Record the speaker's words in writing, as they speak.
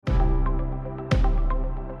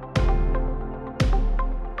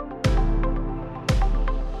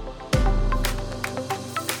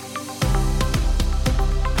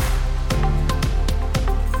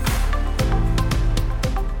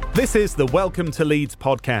This is the Welcome to Leeds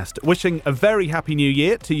podcast, wishing a very happy new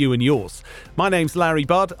year to you and yours. My name's Larry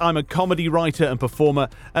Budd, I'm a comedy writer and performer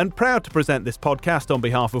and proud to present this podcast on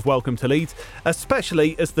behalf of Welcome to Leeds,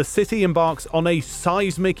 especially as the city embarks on a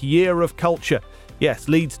seismic year of culture. Yes,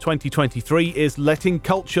 Leeds 2023 is letting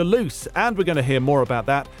culture loose, and we're going to hear more about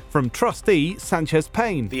that from trustee Sanchez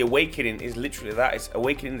Payne. The awakening is literally that. It's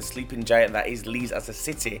awakening the sleeping giant that is Leeds as a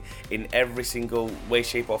city in every single way,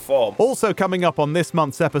 shape or form. Also coming up on this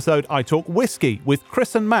month's episode, I talk whiskey with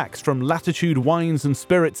Chris and Max from Latitude Wines and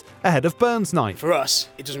Spirits ahead of Burns Night. For us,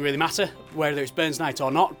 it doesn't really matter whether it's Burns Night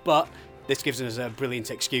or not, but this gives us a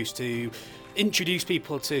brilliant excuse to introduce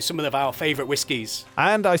people to some of our favourite whiskies.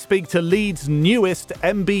 And I speak to Leeds' newest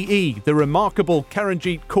MBE, the remarkable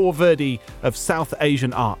Karanjit Kaur Virdi of South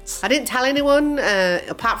Asian arts. I didn't tell anyone,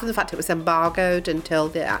 apart from the fact it was embargoed until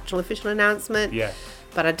the actual official announcement. Yeah.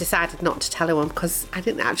 But I decided not to tell anyone because I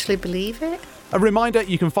didn't actually believe it. A reminder,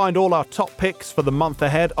 you can find all our top picks for the month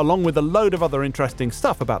ahead, along with a load of other interesting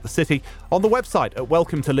stuff about the city, on the website at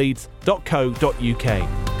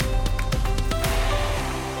welcometoleeds.co.uk.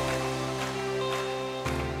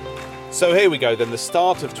 So here we go then, the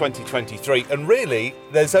start of 2023, and really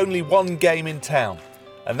there's only one game in town,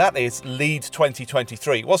 and that is Leeds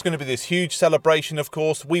 2023. It was going to be this huge celebration, of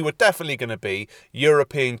course. We were definitely going to be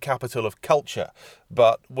European capital of culture,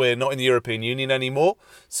 but we're not in the European Union anymore,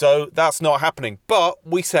 so that's not happening. But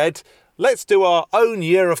we said, let's do our own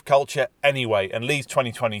year of culture anyway, and Leeds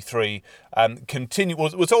 2023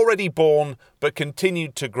 was already born but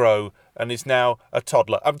continued to grow and is now a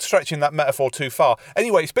toddler. I'm stretching that metaphor too far.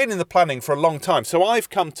 Anyway, it's been in the planning for a long time. So I've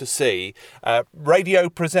come to see a radio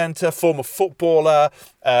presenter, former footballer,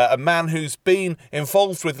 a man who's been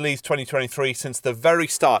involved with Leeds 2023 since the very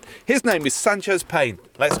start. His name is Sanchez Payne.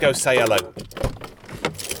 Let's go say hello.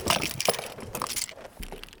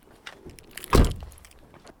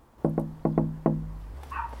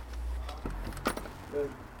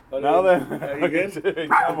 Now then, Are you good?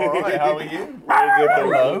 I'm all right. How are you? Very good.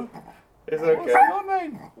 Hello. It's okay. What's your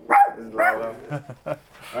name? It's Lalo.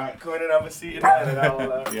 Right, come in and have a seat in there and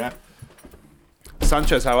I'll... Yeah.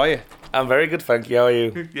 Sanchez, how are you? I'm very good, thank you. How are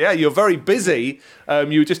you? Yeah, you're very busy.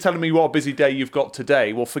 You were just telling me what a busy day you've got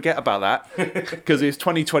today. Well, forget about that, because it's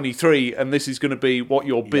 2023 and this is going to be what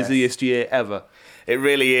your busiest year ever. It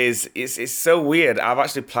really is. It's so weird. I've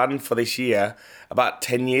actually planned for this year about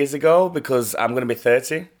 10 years ago because I'm going to be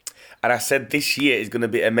 30. And I said this year is going to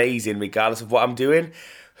be amazing regardless of what I'm doing.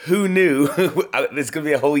 Who knew there's going to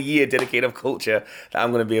be a whole year dedicated of culture that I'm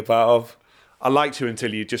going to be a part of? I liked you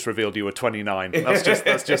until you just revealed you were 29.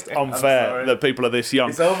 That's just unfair that people are this young.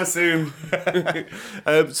 It's over soon.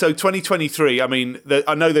 So 2023, I mean,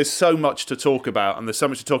 I know there's so much to talk about, and there's so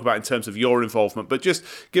much to talk about in terms of your involvement, but just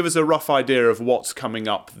give us a rough idea of what's coming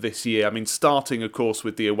up this year. I mean, starting, of course,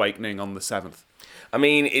 with the Awakening on the 7th. I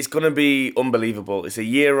mean, it's going to be unbelievable. It's a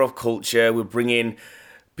year of culture. We're bringing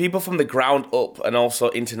people from the ground up and also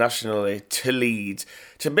internationally to Leeds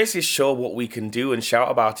to basically show what we can do and shout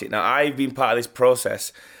about it. Now, I've been part of this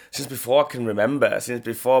process since before I can remember, since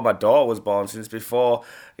before my daughter was born, since before,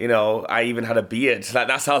 I even had a beard. Like,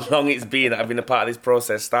 that's how long it's been that I've been a part of this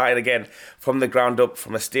process. Starting again from the ground up,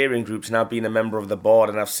 from a steering group to now being a member of the board.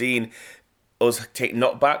 And I've seen us take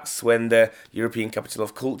knockbacks when the European Capital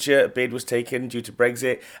of Culture bid was taken due to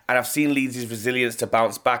Brexit, and I've seen Leeds' resilience to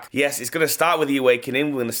bounce back. Yes, it's going to start with the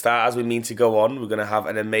Awakening. We're going to start as we mean to go on. We're going to have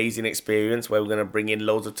an amazing experience where we're going to bring in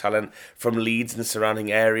loads of talent from Leeds and the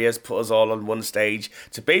surrounding areas, put us all on one stage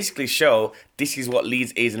to basically show this is what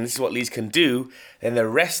Leeds is and this is what Leeds can do. Then the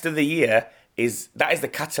rest of the year is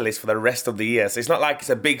the catalyst for the rest of the year. So it's not like it's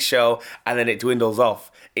a big show and then it dwindles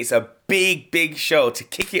off. It's a big show to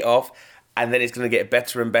kick it off. And then it's going to get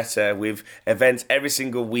better and better with events every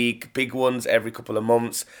single week, big ones every couple of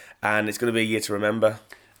months, and it's going to be a year to remember.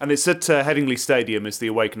 And it's at Headingley Stadium, is the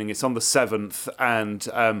Awakening. It's on the 7th,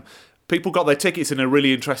 and people got their tickets in a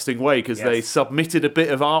really interesting way because they submitted a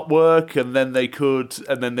bit of artwork, and then they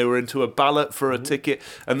were into a ballot for a ticket,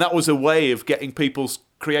 and that was a way of getting people's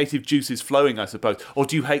creative juices flowing, I suppose. Or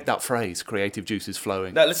do you hate that phrase, creative juices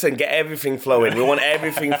flowing? No, listen, get everything flowing. We want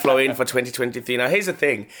everything flowing for 2023. Now, here's the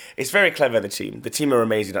thing. It's very clever, the team. The team are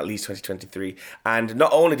amazing, at least 2023. And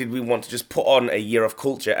not only did we want to just put on a year of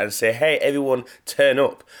culture and say, hey, everyone, turn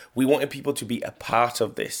up. We wanted people to be a part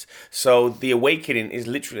of this. So the Awakening is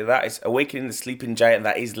literally that. It's awakening the sleeping giant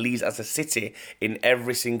that is Leeds as a city in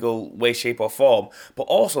every single way, shape or form. But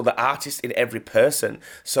also the artist in every person.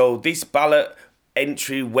 So this ballot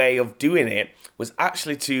entry way of doing it was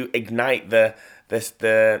actually to ignite the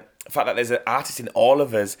fact that there's an artist in all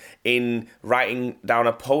of us, in writing down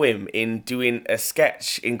a poem, in doing a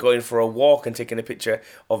sketch, in going for a walk and taking a picture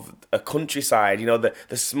of a countryside. You know,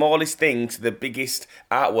 the smallest thing to the biggest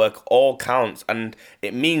artwork all counts. And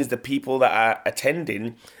it means the people that are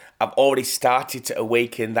attending have already started to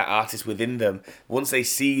awaken that artist within them. Once they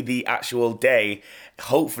see the actual day,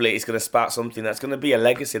 hopefully it's going to spark something that's going to be a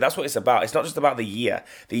legacy. That's what it's about. It's not just about the year.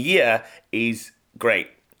 The year is great,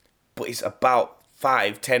 but it's about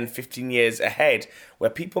 5, 10, 15 years ahead,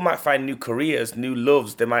 where people might find new careers, new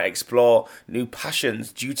loves. They might explore new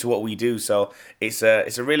passions due to what we do. So it's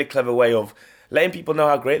a really clever way of letting people know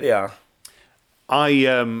how great they are.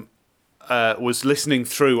 I was listening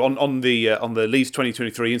through on the Leeds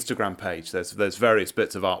 2023 Instagram page. There's various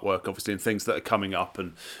bits of artwork, obviously, and things that are coming up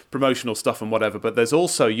and promotional stuff and whatever. But there's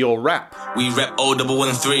also your rap. We rep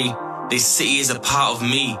 013. This city is a part of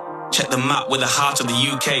me. Check the map with the heart of the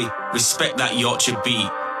UK. Respect that Yorkshire beat.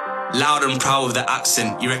 Loud and proud with the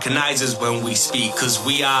accent. You recognise us when we speak, cause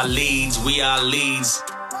we are Leeds, we are Leeds.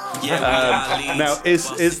 Yeah, we are Leeds. Now,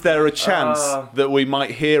 is there a chance that we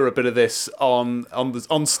might hear a bit of this on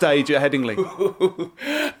stage at Headingley?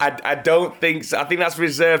 I don't think so. I think that's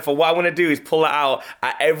reserved for what I want to do is pull it out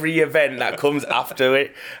at every event that comes after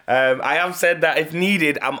it. I have said that if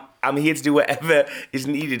needed, I'm here to do whatever is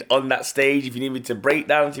needed on that stage. If you need me to break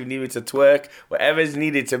dance, if you need me to twerk, whatever is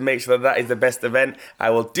needed to make sure that is the best event,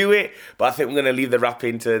 I will do it. But I think we're going to leave the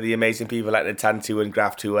rapping to the amazing people like Natantu and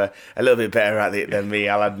Graft, who are a little bit better at it than me,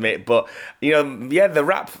 I'll admit. But, the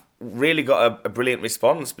rap really got a brilliant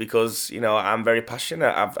response because, I'm very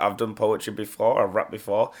passionate. I've done poetry before, I've rapped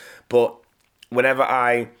before. But whenever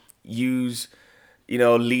I use,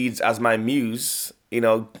 Leeds as my muse,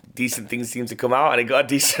 decent things seem to come out, and it got a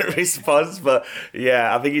decent response. But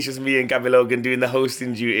yeah, I think it's just me and Gabby Logan doing the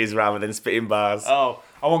hosting duties rather than spitting bars. Oh,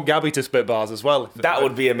 I want Gabby to spit bars as well. That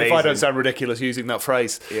would be amazing. If I don't sound ridiculous using that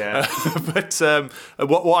phrase. Yeah. But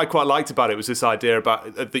what I quite liked about it was this idea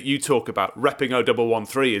about that you talk about repping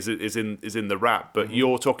 0113 is in the rap, but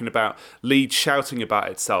you're talking about Leeds shouting about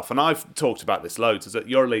itself. And I've talked about this loads. Is that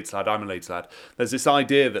you're a Leeds lad, I'm a Leeds lad. There's this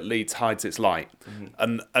idea that Leeds hides its light,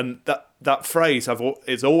 and that phrase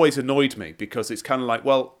it's always annoyed me because it's kind of like,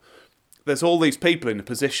 well, there's all these people in a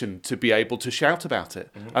position to be able to shout about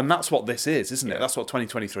it. And that's what this is, isn't it? That's what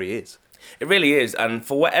 2023 is. It really is. And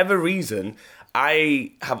for whatever reason,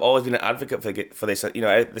 I have always been an advocate for this.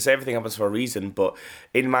 They say everything happens for a reason, but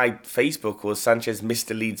in my Facebook was Sanchez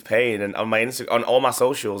Mr. Leeds Payne, and on my Instagram, on all my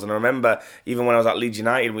socials. And I remember even when I was at Leeds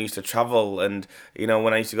United, we used to travel, and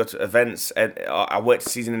when I used to go to events, and I worked a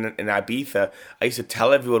season in Ibiza, I used to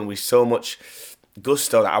tell everyone with so much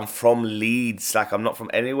gusto that I'm from Leeds, like I'm not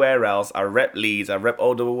from anywhere else. I rep Leeds, I rep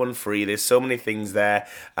 0113. There's so many things there.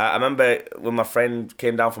 I remember when my friend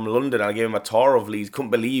came down from London and I gave him a tour of Leeds,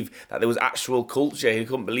 couldn't believe that there was actual culture. He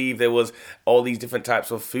couldn't believe there was all these different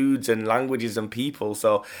types of foods and languages and people.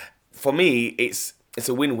 So for me, it's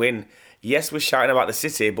a win-win. Yes, we're shouting about the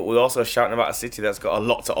city, but we're also shouting about a city that's got a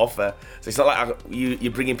lot to offer. So it's not like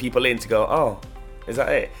you're bringing people in to go, oh, is that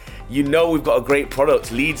it? We've got a great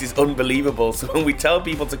product. Leeds is unbelievable. So when we tell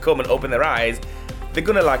people to come and open their eyes, they're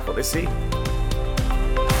going to like what they see.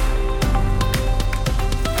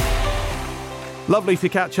 Lovely to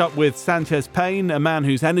catch up with Sanchez Payne, a man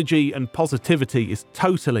whose energy and positivity is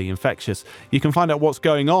totally infectious. You can find out what's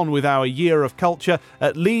going on with our Year of Culture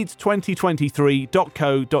at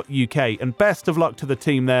leeds2023.co.uk. And best of luck to the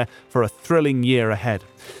team there for a thrilling year ahead.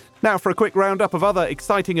 Now for a quick roundup of other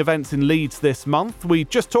exciting events in Leeds this month. We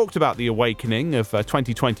just talked about the awakening of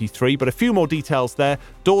 2023, but a few more details there.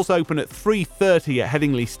 Doors open at 3:30 at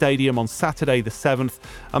Headingley Stadium on Saturday the 7th.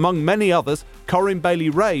 Among many others, Corinne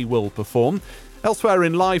Bailey-Rae will perform. Elsewhere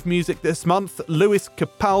in live music this month, Lewis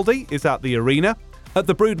Capaldi is at the arena. At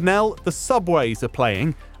the Brudenell, the Subways are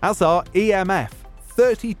playing, as are EMF.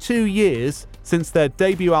 32 years since their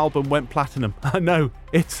debut album went platinum. I know,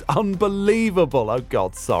 it's unbelievable. Oh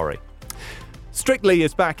God, sorry. Strictly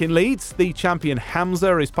is back in Leeds. The champion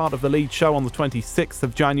Hamza is part of the Leeds show on the 26th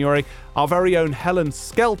of January. Our very own Helen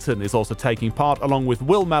Skelton is also taking part, along with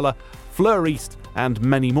Will Mellor, Fleur East and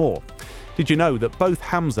many more. Did you know that both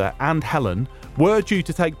Hamza and Helen were due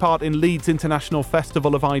to take part in Leeds International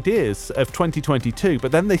Festival of Ideas of 2022,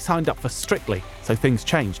 but then they signed up for Strictly, so things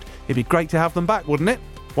changed. It'd be great to have them back, wouldn't it?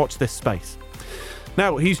 Watch this space.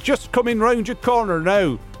 Now, he's just coming round your corner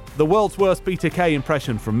now. The world's worst BTK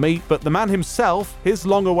impression from me, but the man himself, his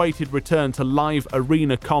long-awaited return to live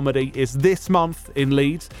arena comedy is this month in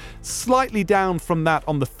Leeds. Slightly down from that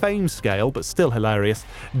on the fame scale, but still hilarious.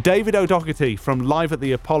 David O'Doherty from Live at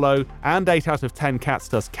the Apollo and 8 out of 10 Cats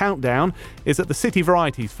Does Countdown is at the City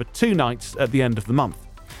Varieties for 2 nights at the end of the month.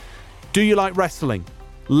 Do you like wrestling?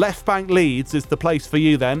 Left Bank Leeds is the place for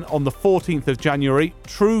you then on the 14th of January.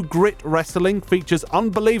 True Grit Wrestling features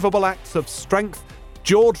unbelievable acts of strength,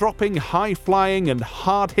 jaw-dropping, high-flying and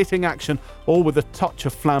hard-hitting action, all with a touch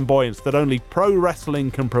of flamboyance that only pro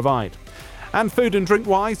wrestling can provide. And food and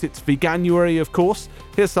drink-wise, it's Veganuary, of course.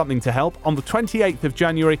 Here's something to help. On the 28th of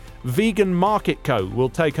January, Vegan Market Co. will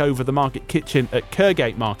take over the market kitchen at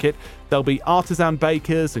Kergate Market. There'll be artisan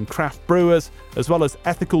bakers and craft brewers, as well as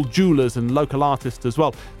ethical jewellers and local artists as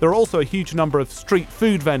well. There are also a huge number of street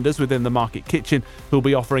food vendors within the market kitchen who'll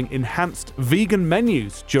be offering enhanced vegan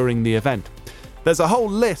menus during the event. There's a whole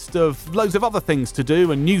list of loads of other things to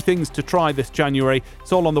do and new things to try this January.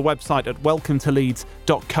 It's all on the website at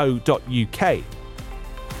welcometoleeds.co.uk.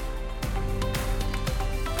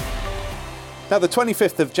 Now, the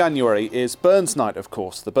 25th of January is Burns Night, of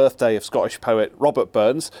course, the birthday of Scottish poet Robert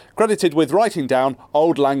Burns, credited with writing down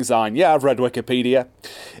Auld Lang Syne. Yeah, I've read Wikipedia.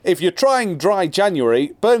 If you're trying dry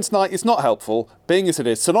January, Burns Night is not helpful, being as it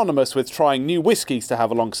is synonymous with trying new whiskies to have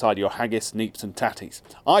alongside your haggis, neeps and tatties.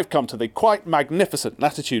 I've come to the quite magnificent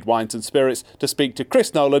Latitude Wines and Spirits to speak to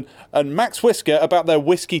Chris Nolan and Max Whisker about their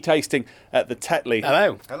whisky tasting at the Tetley.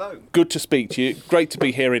 Hello. Hello. Good to speak to you. Great to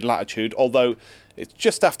be here in Latitude, although it's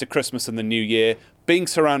just after Christmas and the New Year. Being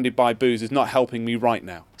surrounded by booze is not helping me right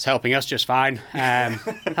now. It's helping us just fine.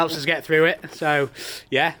 Helps us get through it. So,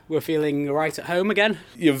 yeah, we're feeling right at home again.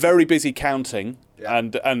 You're very busy counting.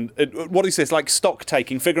 And what is this, like stock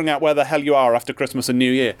taking, figuring out where the hell you are after Christmas and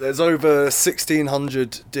New Year? There's over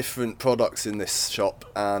 1,600 different products in this shop,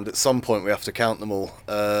 and at some point we have to count them all.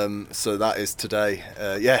 So that is today.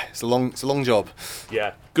 It's a long job.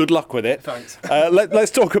 Yeah. Good luck with it. Thanks.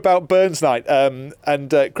 Let's talk about Burns Night.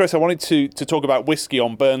 Chris, I wanted to talk about whiskey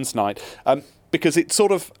on Burns Night. Because it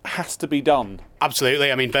sort of has to be done.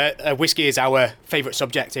 Absolutely. I mean, whiskey is our favourite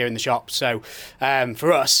subject here in the shop. So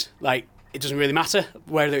for us, it doesn't really matter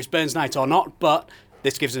whether it's Burns Night or not, but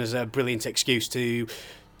this gives us a brilliant excuse to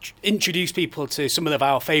introduce people to some of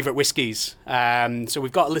our favourite whiskies. So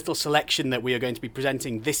we've got a little selection that we are going to be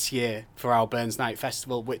presenting this year for our Burns Night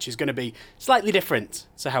Festival, which is going to be slightly different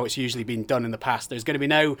to how it's usually been done in the past. There's going to be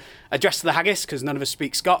no address to the haggis because none of us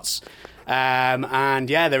speak Scots.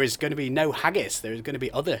 There is going to be no haggis. There is going to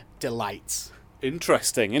be other delights.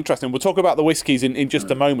 Interesting. We'll talk about the whiskies in just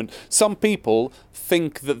a moment. Some people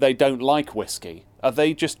think that they don't like whiskey. Are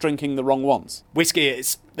they just drinking the wrong ones? Whiskey,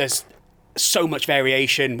 there's so much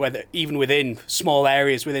variation, even within small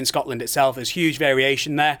areas within Scotland itself, there's huge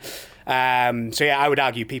variation there. I would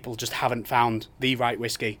argue people just haven't found the right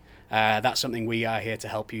whiskey. That's something we are here to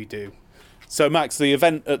help you do. So, Max, the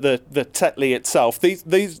event at the Tetley itself,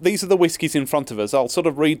 these are the whiskies in front of us. I'll sort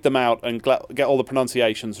of read them out and get all the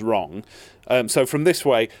pronunciations wrong. So from this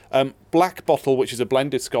way, Black Bottle, which is a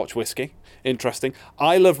blended Scotch whisky. Interesting.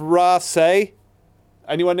 Isle of Rasay.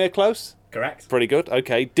 Anyone near close? Correct. Pretty good.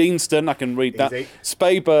 Okay. Deanston, I can read that. Easy.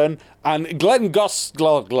 Speyburn and Glengoss.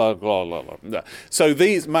 So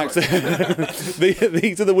these, Max,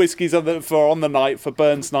 these are the whiskies on the night for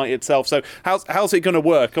Burns Night itself. So how's it going to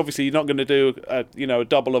work? Obviously, you're not going to do a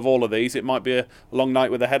double of all of these. It might be a long night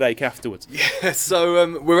with a headache afterwards. Yeah.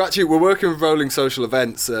 So we're working with Rolling Social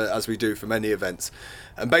Events as we do for many events.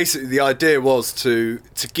 And basically, the idea was to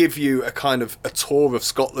give you a kind of a tour of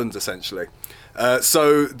Scotland, essentially.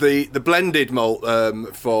 So the blended malt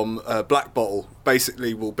from Black Bottle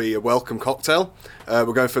basically will be a welcome cocktail.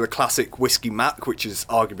 We're going for the classic Whiskey Mac, which is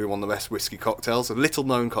arguably one of the best whiskey cocktails, a little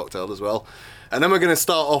known cocktail as well. And then we're going to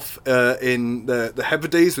start off in the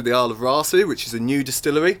Hebrides with the Isle of Rasay, which is a new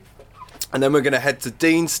distillery. And then we're going to head to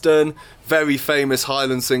Deanston, very famous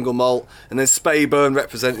Highland single malt, and then Speyburn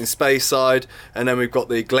representing Speyside, and then we've got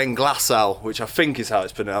the Glenglassaugh, which I think is how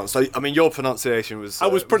it's pronounced. I mean, your pronunciation was... I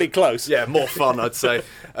was pretty close. Yeah, more fun, I'd say.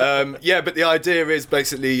 But the idea is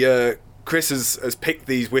basically Chris has picked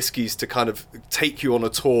these whiskies to kind of take you on a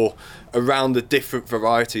tour around the different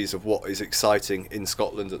varieties of what is exciting in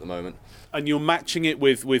Scotland at the moment. And you're matching it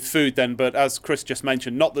with food then, but as Chris just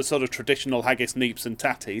mentioned, not the sort of traditional haggis, neeps and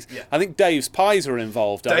tatties. Yeah. I think Dave's Pies are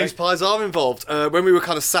involved, Dave's Pies are involved. When we were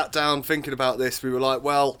kind of sat down thinking about this, we were like,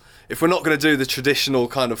 well, if we're not going to do the traditional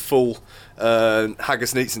kind of full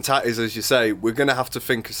haggis, neeps and tatties, as you say, we're going to have to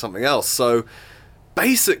think of something else. So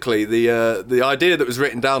basically, the idea that was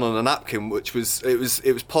written down on a napkin, which was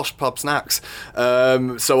Posh Pub Snacks.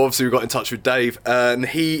 So obviously we got in touch with Dave, and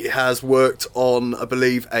he has worked on, I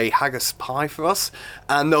believe, a haggis pie for us,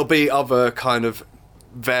 and there'll be other kind of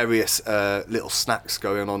various little snacks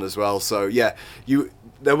going on as well. So yeah,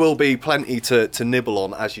 there will be plenty to nibble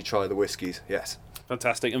on as you try the whiskies. Yes.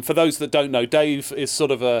 Fantastic. And for those that don't know, Dave is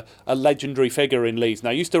sort of a legendary figure in Leeds.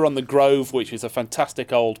 Now, he used to run the Grove, which is a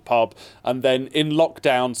fantastic old pub, and then in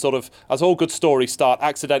lockdown, sort of, as all good stories start,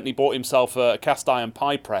 accidentally bought himself a cast iron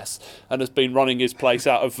pie press and has been running his place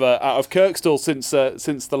out of Kirkstall since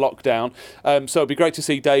the lockdown. So it'd be great to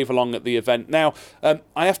see Dave along at the event. Now,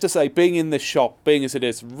 I have to say, being in this shop, being as it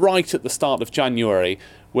is right at the start of January,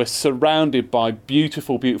 we're surrounded by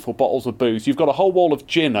beautiful, beautiful bottles of booze. You've got a whole wall of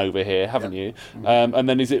gin over here, haven't you? And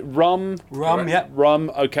then is it rum? Rum, yeah. Rum.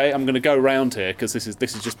 Okay, I'm going to go round here because this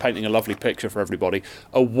is just painting a lovely picture for everybody.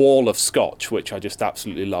 A wall of scotch, which I just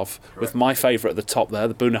absolutely love, with my favourite at the top there,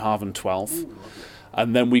 the Bunnahabhain 12.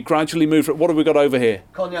 And then we gradually move. What have we got over here?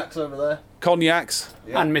 Cognacs over there. Cognacs.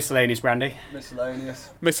 Yeah. And miscellaneous brandy. Miscellaneous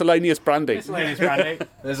brandy. Miscellaneous brandy.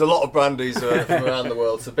 There's a lot of brandies from around the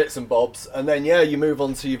world, so bits and bobs. And then, you move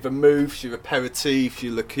on to your vermouths, your aperitifs,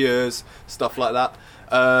 your liqueurs, stuff like that.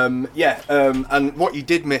 And what you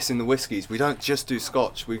did miss in the whiskies, we don't just do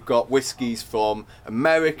Scotch. We've got whiskies from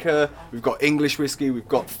America, we've got English whiskey, we've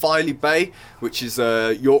got Filey Bay, which is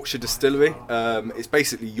a Yorkshire distillery. It's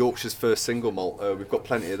basically Yorkshire's first single malt. We've got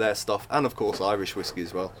plenty of their stuff, and of course Irish whiskey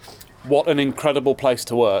as well. What an incredible place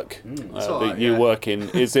to work that you work in.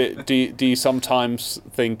 Is it? Do you sometimes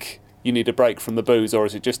think you need a break from the booze, or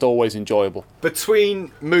is it just always enjoyable?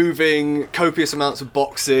 Between moving copious amounts of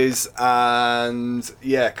boxes and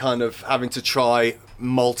kind of having to try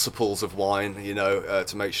multiples of wine,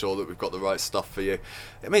 to make sure that we've got the right stuff for you.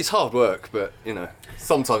 I mean, it's hard work, but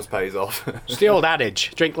sometimes pays off. It's the old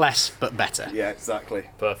adage: drink less but better. Yeah, exactly.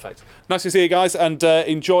 Perfect. Nice to see you guys, and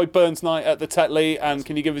enjoy Burns Night at the Tetley. And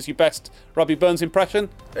can you give us your best Robbie Burns impression?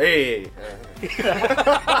 Hey.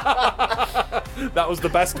 That was the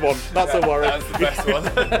best one. That's a worry. That was the best one.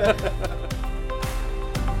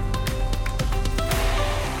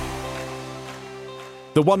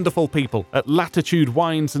 The wonderful people at Latitude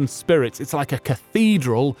Wines and Spirits. It's like a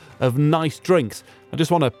cathedral of nice drinks. I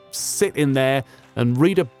just want to sit in there and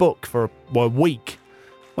read a book for a week.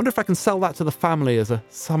 Wonder if I can sell that to the family as a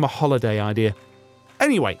summer holiday idea.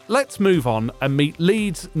 Anyway, let's move on and meet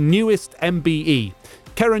Leeds' newest MBE.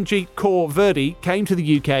 Keranjit Kaur Verdi came to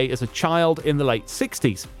the UK as a child in the late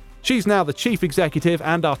 60s. She's now the Chief Executive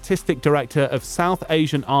and Artistic Director of South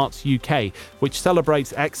Asian Arts UK, which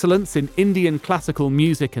celebrates excellence in Indian classical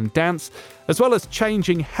music and dance, as well as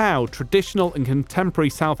changing how traditional and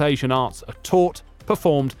contemporary South Asian arts are taught,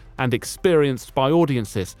 performed and experienced by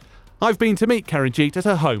audiences. I've been to meet Keranjit at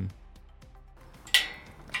her home.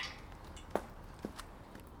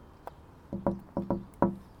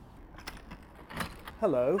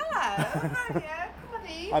 Hello. Hello, how are you? Come on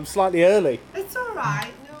in. I'm slightly early. It's all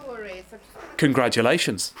right, no worries.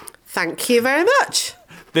 Congratulations. Thank you very much.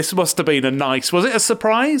 This must have been was it a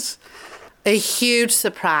surprise? A huge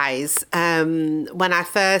surprise. When I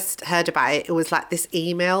first heard about it, it was like this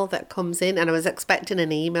email that comes in, and I was expecting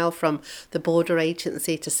an email from the border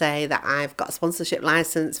agency to say that I've got a sponsorship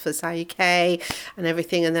license for SAUK and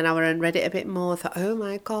everything. And then I went and read it a bit more. I thought, oh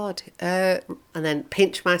my God. And then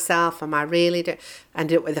pinched myself. Am I really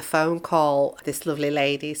ended up with a phone call. This lovely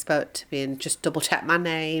lady spoke to me and just double checked my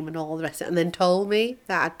name and all the rest of it, and then told me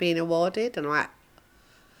that I'd been awarded. And I'm like,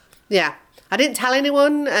 yeah. I didn't tell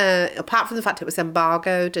anyone, apart from the fact it was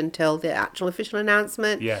embargoed until the actual official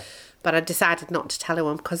announcement. Yeah. But I decided not to tell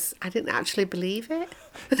anyone because I didn't actually believe it.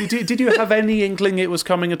 Did you have any inkling it was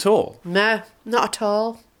coming at all? No, not at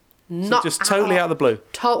all. Not just totally out of the blue?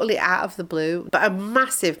 Totally out of the blue. But a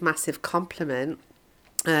massive, massive compliment.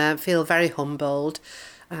 Feel very humbled.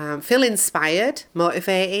 Feel inspired,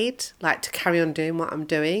 motivated, like to carry on doing what I'm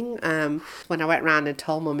doing. When I went round and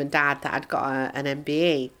told Mum and Dad that I'd got an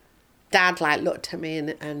MBE, Dad looked at me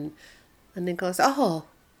and then goes, oh,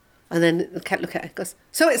 and then kept looking at it, goes,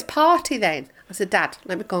 so it's party then? I said, Dad,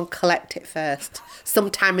 let me go and collect it first.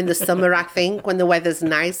 Sometime in the summer, I think, when the weather's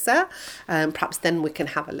nicer, perhaps then we can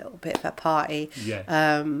have a little bit of a party.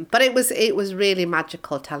 Yeah. But it was really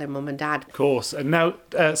magical telling Mum and Dad. Of course. And now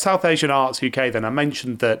South Asian Arts UK, then I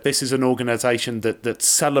mentioned that this is an organisation that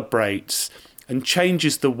celebrates and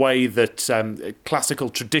changes the way that classical,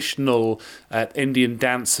 traditional Indian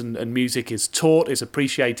dance and music is taught, is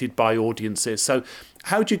appreciated by audiences. So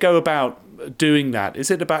how do you go about doing that? Is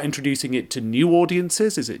it about introducing it to new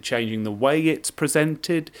audiences? Is it changing the way it's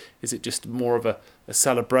presented? Is it just more of a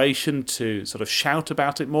celebration to sort of shout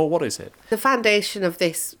about it more? What is it? The foundation of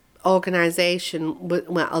this organisation,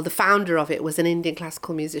 well, the founder of it was an Indian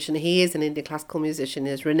classical musician. He is an Indian classical musician.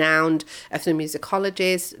 He's renowned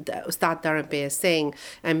ethnomusicologist, Ustad Dharambir Singh,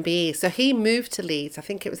 MBE. So he moved to Leeds, I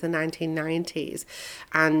think it was the 1990s,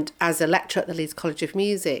 and as a lecturer at the Leeds College of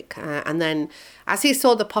Music. And then as he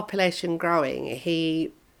saw the population growing,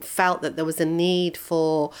 he felt that there was a need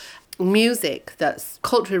for music that's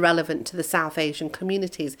culturally relevant to the South Asian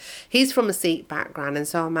communities. He's from a Sikh background, and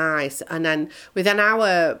so am I. And then within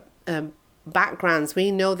our backgrounds,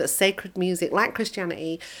 we know that sacred music, like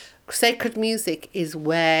Christianity, sacred music is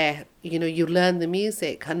where, you know, you learn the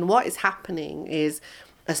music. And what is happening is,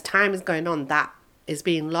 as time is going on, that is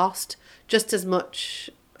being lost just as much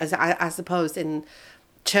as I suppose in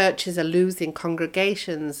churches are losing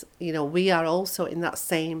congregations. You know, we are also in that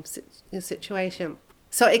same situation.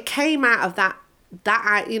 So it came out of that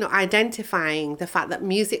you know, identifying the fact that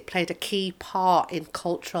music played a key part in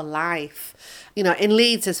cultural life. You know, in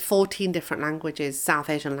Leeds there's 14 different languages, South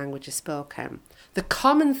Asian languages spoken. The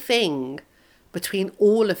common thing between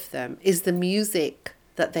all of them is the music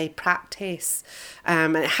that they practice.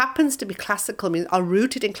 And it happens to be classical music, are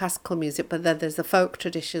rooted in classical music, but then there's the folk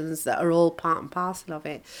traditions that are all part and parcel of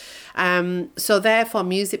it. So therefore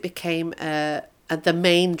music became the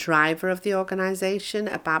main driver of the organisation,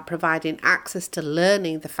 about providing access to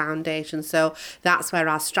learning, the foundation. So that's where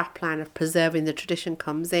our strapline of preserving the tradition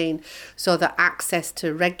comes in, so that access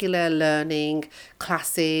to regular learning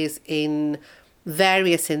classes in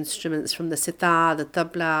various instruments, from the sitar, the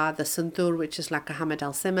tabla, the santoor, which is like a Hamid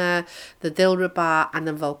al-Simar, the dilruba, and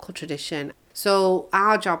the vocal tradition. So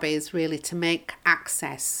our job is really to make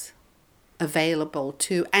access available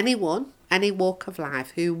to anyone, any walk of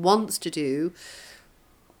life, who wants to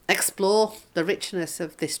explore the richness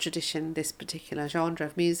of this tradition, this particular genre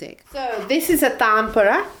of music. So this is a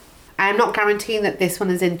tanpura. I'm not guaranteeing that this one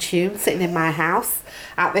is in tune, sitting in my house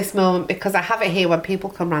at this moment, because I have it here when people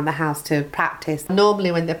come around the house to practice.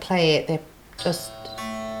 Normally when they play it, they just...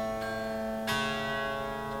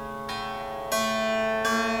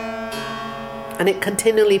 and it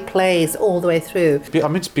continually plays all the way through. I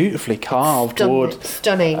mean, it's beautifully carved wood.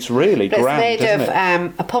 Stunning. It's really grand, it's made isn't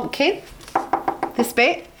of a pumpkin, this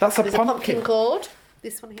bit. That's a There's pumpkin. a pumpkin gourd,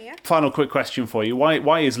 this one here. Final quick question for you.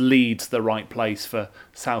 Why is Leeds the right place for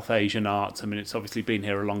South Asian arts? I mean, it's obviously been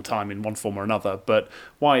here a long time in one form or another, but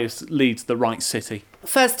why is Leeds the right city?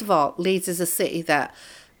 First of all, Leeds is a city that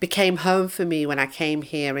became home for me when I came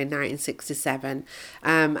here in 1967,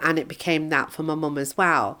 and it became that for my mum as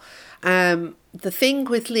well. The thing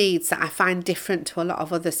with Leeds that I find different to a lot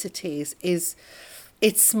of other cities is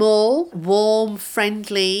it's small, warm,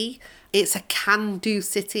 friendly. It's a can-do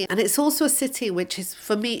city, and it's also a city which is,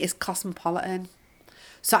 for me, is cosmopolitan.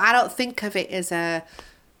 So I don't think of it as a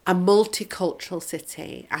multicultural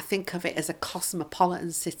city. I think of it as a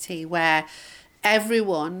cosmopolitan city where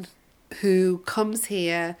everyone who comes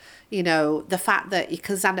here, you know, the fact that you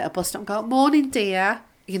can stand at a bus stop and go, "Morning, dear,"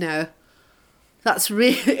 you know, that's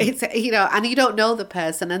really, it's, you know, and you don't know the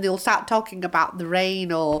person, and they'll start talking about the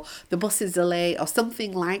rain or the bus is delayed or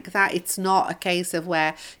something like that. It's not a case of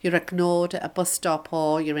where you're ignored at a bus stop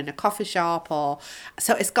or you're in a coffee shop, or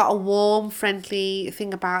so it's got a warm, friendly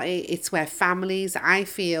thing about it. It's where families, I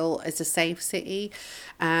feel, is a safe city.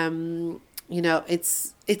 You know,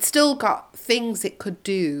 it's still got things it could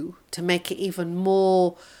do to make it even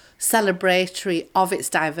more celebratory of its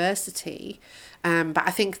diversity. But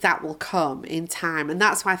I think that will come in time. And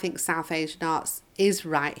that's why I think South Asian Arts is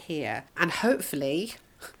right here. And hopefully,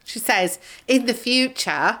 she says, in the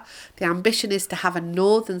future, the ambition is to have a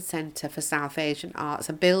Northern Centre for South Asian Arts,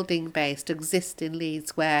 a building based, exist in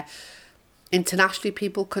Leeds, where internationally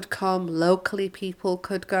people could come, locally people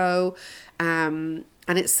could go.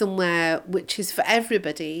 And it's somewhere which is for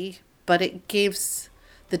everybody, but it gives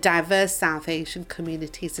the diverse South Asian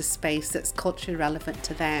communities a space that's culturally relevant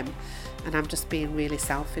to them. And I'm just being really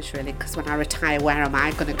selfish, really, because when I retire, where am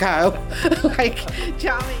I going to go? Like, do you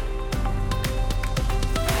know what I mean?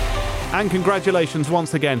 And congratulations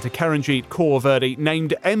once again to Kiranjeet Kaur Virdi,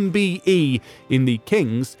 named MBE in the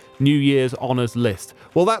King's New Year's Honours list.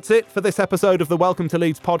 Well, that's it for this episode of the Welcome to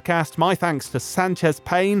Leeds podcast. My thanks to Sanchez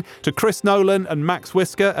Payne, to Chris Nolan and Max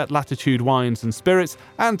Whisker at Latitude Wines and Spirits,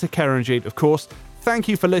 and to Kiranjeet, of course. Thank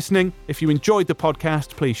you for listening. If you enjoyed the podcast,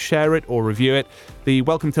 please share it or review it. The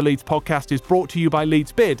Welcome to Leeds podcast is brought to you by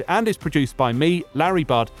Leeds Bid and is produced by me, Larry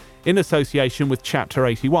Budd, in association with Chapter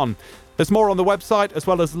 81. There's more on the website, as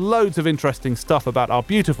well as loads of interesting stuff about our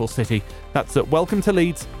beautiful city. That's at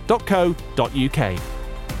welcometoleeds.co.uk.